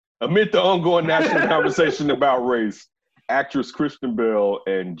Amid the ongoing national conversation about race, actress Kristen Bell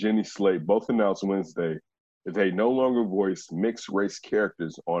and Jenny Slate both announced Wednesday that they no longer voice mixed race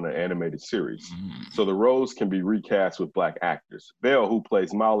characters on an animated series. So the roles can be recast with black actors. Bell, who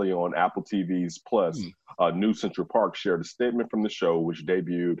plays Molly on Apple TV's Plus, New Central Park, shared a statement from the show, which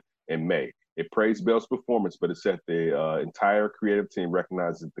debuted in May. It praised Bell's performance, but it said the entire creative team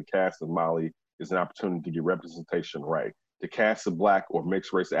recognizes that the cast of Molly is an opportunity to get representation right. To cast a black or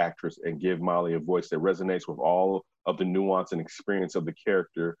mixed race actress and give Molly a voice that resonates with all of the nuance and experience of the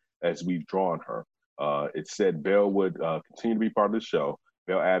character as we've drawn her. It said Bell would continue to be part of the show.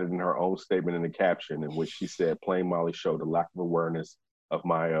 Bell added in her own statement in the caption in which she said, playing Molly showed a lack of awareness of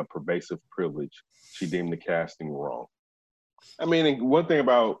my pervasive privilege. She deemed the casting wrong. I mean, one thing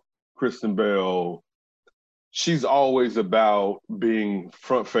about Kristen Bell, she's always about being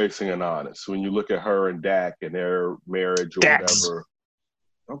front-facing and honest. When you look at her and Dak and their marriage or Dax. whatever.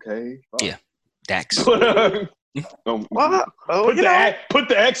 Okay. Fine. Yeah. Dax. Put Well,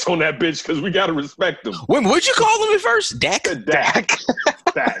 the X on that bitch because we got to respect him. Wait, what'd you call him at first? Dak? Dak.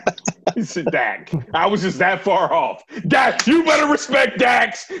 Dak. He said Dak. I was just that far off. Dak, you better respect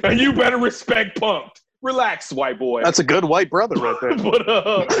Dax and you better respect Punked. Relax, white boy. that's a good white brother right there.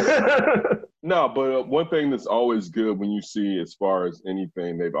 but one thing that's always good when you see, as far as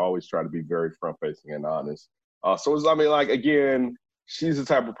anything, they've always tried to be very front-facing and honest. Again, she's the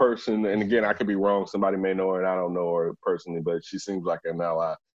type of person, and again, I could be wrong. Somebody may know her, and I don't know her personally, but she seems like an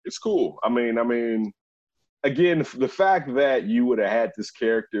ally. It's cool. I mean, again, the fact that you would have had this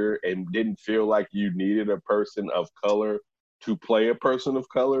character and didn't feel like you needed a person of color to play a person of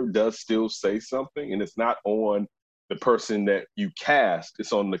color does still say something, and it's not on the person that you cast;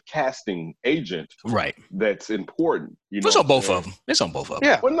 it's on the casting agent, right? That's important. It's on both of them. It's on both of them.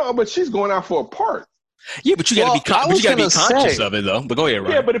 Yeah. Well, no, but she's going out for a part. Yeah, but you got to be conscious of it, though. But go ahead,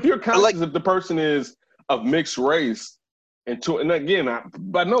 Ryan. Yeah, but if you're conscious if the person is of mixed race, and again,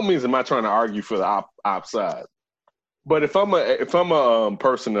 by no means am I trying to argue for the op side. But if I'm a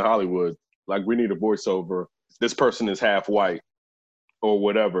person in Hollywood, like we need a voiceover, this person is half white or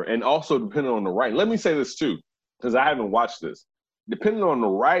whatever, and also depending on the writing. Let me say this too, because I haven't watched this. Depending on the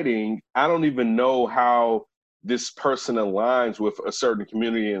writing, I don't even know how this person aligns with a certain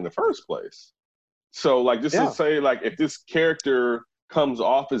community in the first place. So, like, just to say, like, if this character comes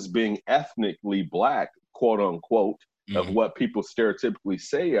off as being ethnically black, quote unquote, of what people stereotypically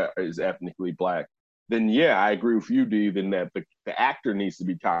say is ethnically black, then yeah, I agree with you, D. Then that the actor needs to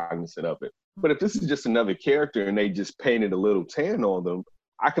be cognizant of it. But if this is just another character and they just painted a little tan on them,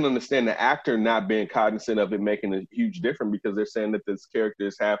 I can understand the actor not being cognizant of it making a huge difference because they're saying that this character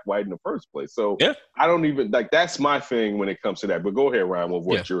is half white in the first place. So I don't even that's my thing when it comes to that. But go ahead, Ryan, with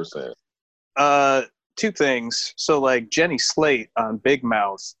what you were saying. Two things. So like Jenny Slate on Big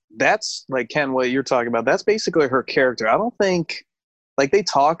Mouth, that's like Ken, what you're talking about. That's basically her character. I don't think like they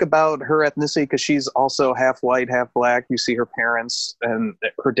talk about her ethnicity because she's also half white, half black. You see her parents and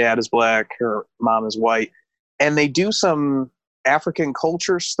her dad is black, her mom is white, and they do some African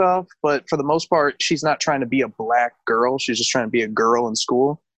culture stuff. But for the most part, she's not trying to be a black girl. She's just trying to be a girl in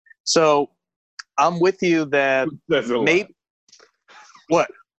school. So I'm with you that maybe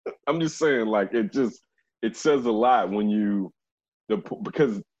what. I'm just saying, like, it says a lot when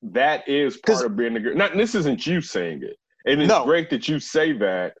because that is part of being a girl. This isn't you saying it. And it's great that you say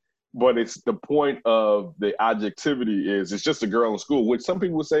that, but it's the point of the objectivity is it's just a girl in school, which some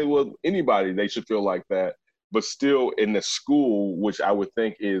people say, well, anybody, they should feel like that. But still in the school, which I would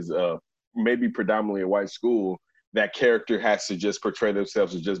think is maybe predominantly a white school, that character has to just portray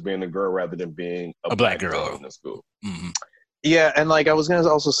themselves as just being a girl rather than being a black girl in the school. Mm-hmm. Yeah, and like I was going to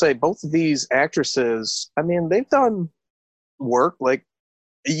also say, both of these actresses, I mean, they've done work. Like,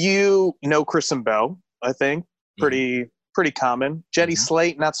 you know Kristen Bell, I think, pretty common. Jenny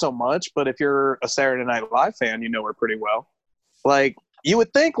Slate, not so much, but if you're a Saturday Night Live fan, you know her pretty well. Like, you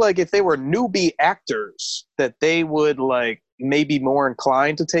would think, like, if they were newbie actors, that they would, like, maybe more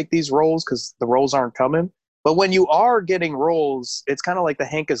inclined to take these roles because the roles aren't coming. But when you are getting roles, it's kind of like the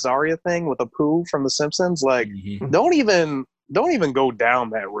Hank Azaria thing with Apu from The Simpsons. Like, don't even go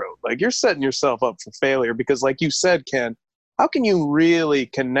down that road. Like, you're setting yourself up for failure because, like you said, Ken, how can you really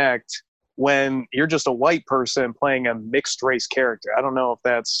connect when you're just a white person playing a mixed race character? I don't know if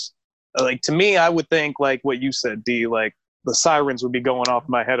that's like, to me, I would think like what you said, D, like the sirens would be going off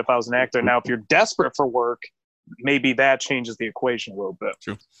in my head if I was an actor. Now, if you're desperate for work, maybe that changes the equation a little bit.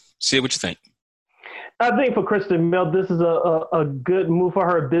 True. See what you think. I think for Kristen Bell, this is a good move for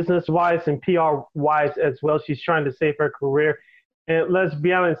her business-wise and PR-wise as well. She's trying to save her career. And let's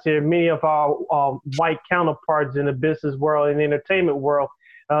be honest here, many of our white counterparts in the business world and entertainment world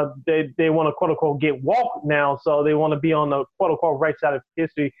they want to quote unquote get woke now, so they want to be on the quote unquote right side of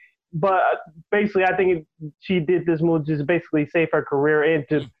history. But basically, I think she did this move just basically save her career and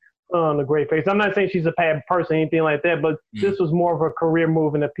to on a great face. I'm not saying she's a bad person or anything like that, but this was more of a career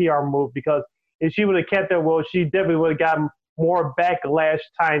move and a PR move, because if she would have kept that, well, she definitely would have gotten more backlash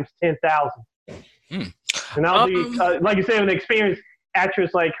times 10,000. And I'll be, like you said, an experienced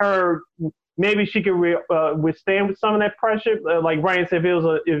actress like her, maybe she could withstand with some of that pressure. Like Ryan said,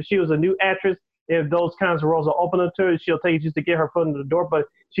 if she was a new actress, if those kinds of roles are open to her, she'll take it just to get her foot in the door. But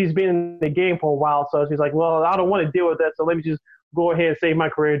she's been in the game for a while, so she's like, well, I don't want to deal with that, so let me just go ahead and save my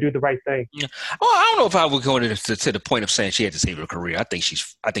career and do the right thing. Yeah. Well, I don't know if I would go to the point of saying she had to save her career. I think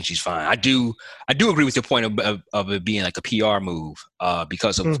she's fine. I do agree with your point of it being like a PR move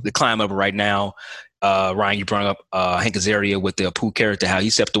because of the climate right now. Ryan, you brought up Hank Azaria with the Apu character, how he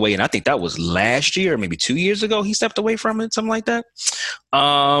stepped away, and I think that was last year, maybe 2 years ago. He stepped away from it, something like that.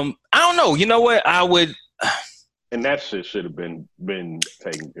 I don't know. You know what? I would. And that shit should have been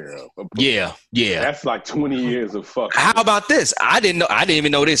taken care of. Yeah. That's like 20 years of fucking. How about this? I didn't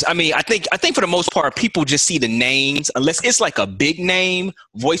even know this. I mean, I think for the most part, people just see the names, unless it's like a big name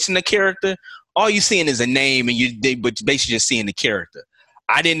voicing the character. All you seeing is a name, and but basically just seeing the character.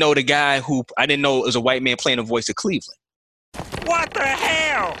 I didn't know the guy I didn't know it was a white man playing the voice of Cleveland. What the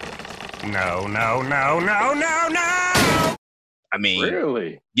hell? No. I mean,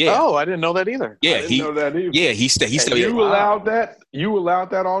 really? Yeah. Oh, I didn't know that either. Yeah, I didn't know that either. Yeah, he still. You allowed that? You allowed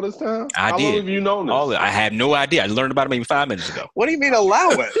that all this time? I did. How long have you known this? I had no idea. I learned about it maybe 5 minutes ago. What do you mean allow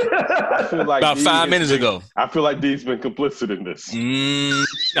it? I feel like About 5 minutes ago. I feel like Dee's been complicit in this.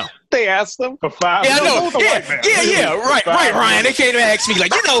 No. They asked them For 5 Yeah, I minutes. know. Yeah. Right, Ryan. They came to ask me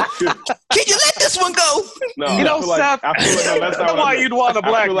like, can you let this one go? No, You know, Seth, I feel like, no, that's not why you'd want a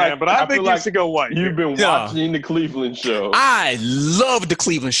black feel like- man, but I think feel you like should go white. You've been Yeah. watching the Cleveland show. I love the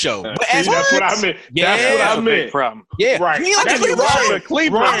Cleveland show. But See, that's what I meant. Yeah. That's what I Big meant. problem. Yeah. Right. You like the That's Cleveland right. show? The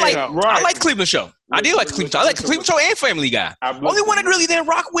Cleveland Right. show. Right. I like the Cleveland show. I did like the Cleveland show. I like the Cleveland show and Family Guy. Only one I really didn't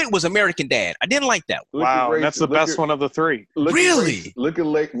rock with was American Dad. I didn't like that one. Wow, and that's the best one of the three. Really? Look at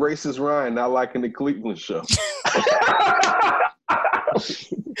racist Ryan not liking the Cleveland show.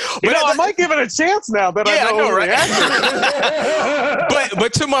 You know, I might give it a chance now that Yeah, I know right? the actor.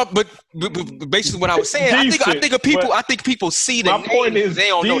 but basically what I was saying, I think people see the My point name, is, they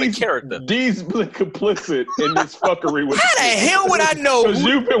don't know the character. Dee's been complicit in this fuckery with How the hell would I know? Because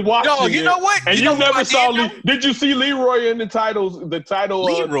you've been watching No, you know what? And You you know who never I saw did know? Did you see Leroy in the title?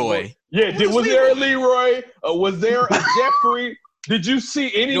 Leroy? Was there a Leroy? Was there a Jeffrey? Did you see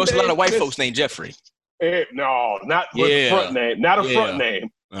anything? You know, it's a lot of white folks named Jeffrey. No, not with a front name. Not a front name.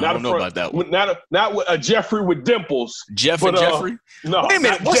 I don't know about that one. Not with a Jeffrey with dimples. Jeff and Jeffrey? No. Wait a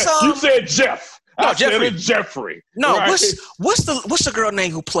minute. What's You said Jeff. No, I Jeffrey. said Jeffrey. No, right? what's the girl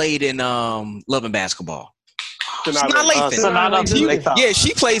name who played in Love and Basketball? Sanaa Sanaa Lathan. Lathan. Yeah,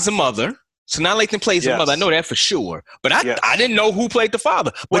 she plays the mother. Sanaa Lathan plays the mother. I know that for sure. But I didn't know who played the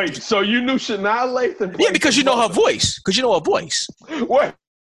father. But Wait, so you knew Sanaa Lathan? Yeah, because you know her voice. What?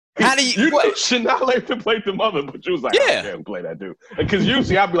 How do you? Knew Sanaa Lathan played the mother, but you was like, I can't play that dude. Because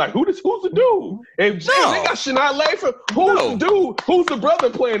usually I'd be like, who's the dude? And they got Sanaa Lathan. Who's the dude? Who's the brother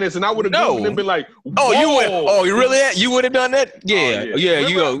playing this? And I would have Googled and been like, whoa. You really? You would have done that? Yeah.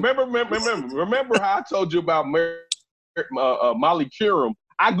 Remember how I told you about Molly Qerim?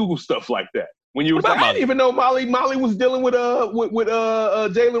 I Google stuff like that. When you was like, I didn't even know Molly was dealing with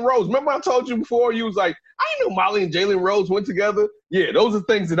Jalen Rose. Remember I told you before? You was like, I didn't know Molly and Jalen Rose went together. Yeah, those are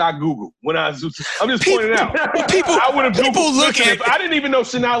things that I Googled when I'm just pointing out. I would have Googled. I didn't even know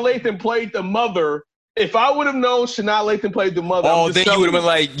Sanaa Lathan played the mother. If I would have known Sanaa Lathan played the mother, then you would have been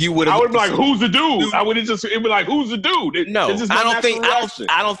like, I would have been like, who's the dude? I would have just been like, who's the dude? No, I don't think.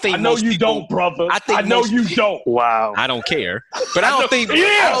 I know you don't, brother. I know you don't. Wow. I don't care, but I don't think.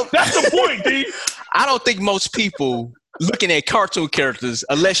 Yeah, that's the point, D. I don't think most people looking at cartoon characters,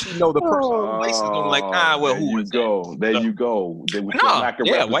 unless you know the person, is going like, who is that? There you go. Then we lack of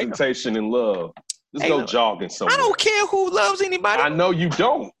representation and love. Just go jogging somewhere. I don't care who loves anybody. I know you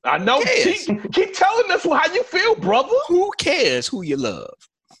don't. I know. Keep telling us how you feel, brother. Who cares who you love?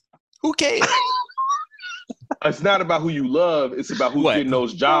 Who cares? It's not about who you love. It's about who's getting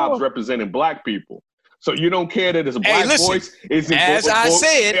those jobs representing black people. So you don't care that it's a black voice. I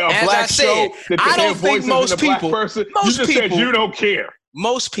said, I don't think most people. You just said you don't care.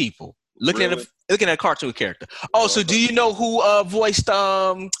 Most people looking at a cartoon character. Oh, so do you know who voiced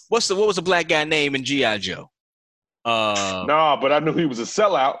what was the black guy name in G.I. Joe? Nah, but I knew he was a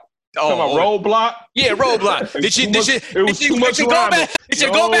sellout. Talking about Roadblock? Yeah, Roadblock. Did you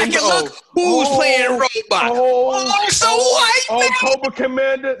go back and look who's playing Roadblock? So white, man. Cobra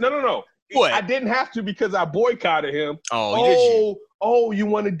Commander. No. What? I didn't have to because I boycotted him. Oh, you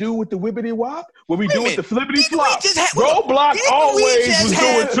want to do with the whippity wop? What we do with the flippity flop? Roadblock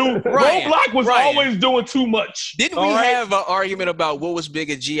was always doing too much. Didn't we have an argument about what was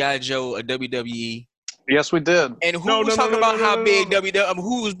bigger, G.I. Joe or WWE? Yes, we did. And who was talking about how big WWE?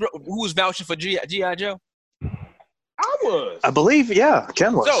 Who was vouching for G.I. Joe? I was. I believe, yeah,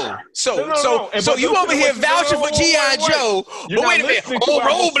 Ken was. So you over here vouching for G.I. Joe, but wait a minute.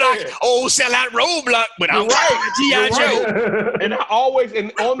 Roadblock, sell out Roadblock, but I'm right, G.I. Joe. And I always,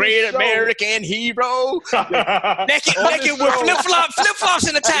 and on Great American hero. naked with flip-flops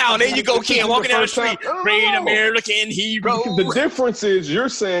in the town. There you go, Ken, walking down the street. Great American hero. The difference is you're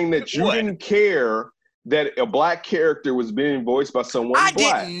saying that you didn't care that a black character was being voiced by someone black.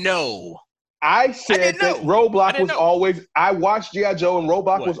 I didn't know. I said that Roadblock was always. I watched G.I. Joe and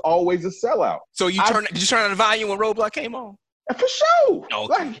Roadblock was always a sellout. So did you turn on the volume when Roadblock came on? For sure.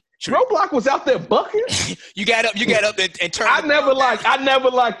 Okay. Roadblock was out there bucking. you got up and turned. I never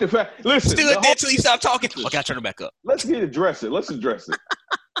liked the fact. Listen, still there till you stop talking. Okay, I turn it back up. Let's address it.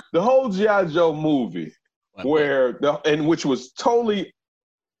 The whole G.I. Joe movie, which was totally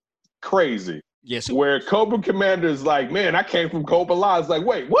crazy. Yes. Where Cobra Commander is like, man, I came from Cobra Law. It's like,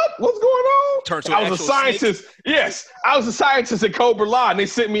 wait, what? What's going on? I was a scientist. Snake. Yes, I was a scientist at Cobra Law, and they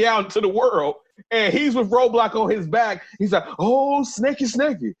sent me out into the world. And he's with Roadblock on his back. He's like, oh, Snaky,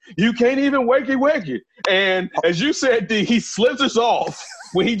 you can't even wakey. And as you said, D, he slithers off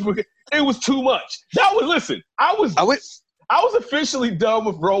when it was too much. I was officially done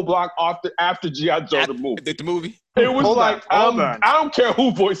with Roadblock after G.I. Joe the movie. The movie? It was I don't care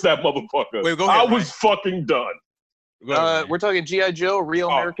who voiced that motherfucker. Wait, go ahead, I was fucking done. We're talking G.I. Joe, Real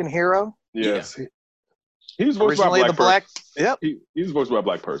American Hero? Yes. Yeah. He was voiced by a black person. Yep. He was voiced by a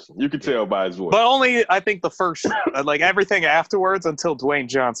black person. You could tell by his voice. But only, I think, the first, everything afterwards until Dwayne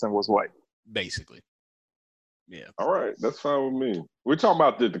Johnson was white. Basically. Yeah. All right. That's fine with me. We're talking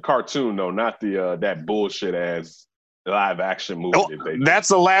about the cartoon, though, not the that bullshit-ass live action movie. That's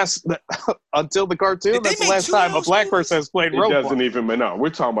the last until the cartoon. That's the last time a black person has played Roadblock. It doesn't even. No, we're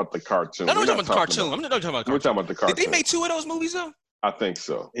talking about the cartoon. No, we're talking about the cartoon. I'm not talking about the cartoon. We're talking about the cartoon. Did they make 2 of those movies though? I think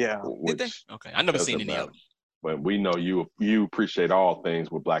so. Yeah. Did they? Okay, I never seen any of them. But we know you appreciate all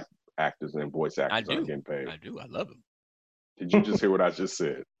things with black actors and voice actors are getting paid. I do. I love them. Did you just hear what I just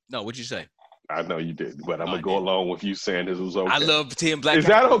said? No. What'd you say? I know you did, but I'm gonna go along with you saying this was okay. I love 10 black. Is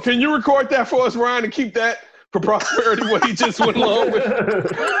that okay? Can you record that for us, Ryan, and keep that for prosperity? What he just went along with.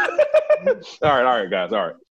 All right, guys. All right.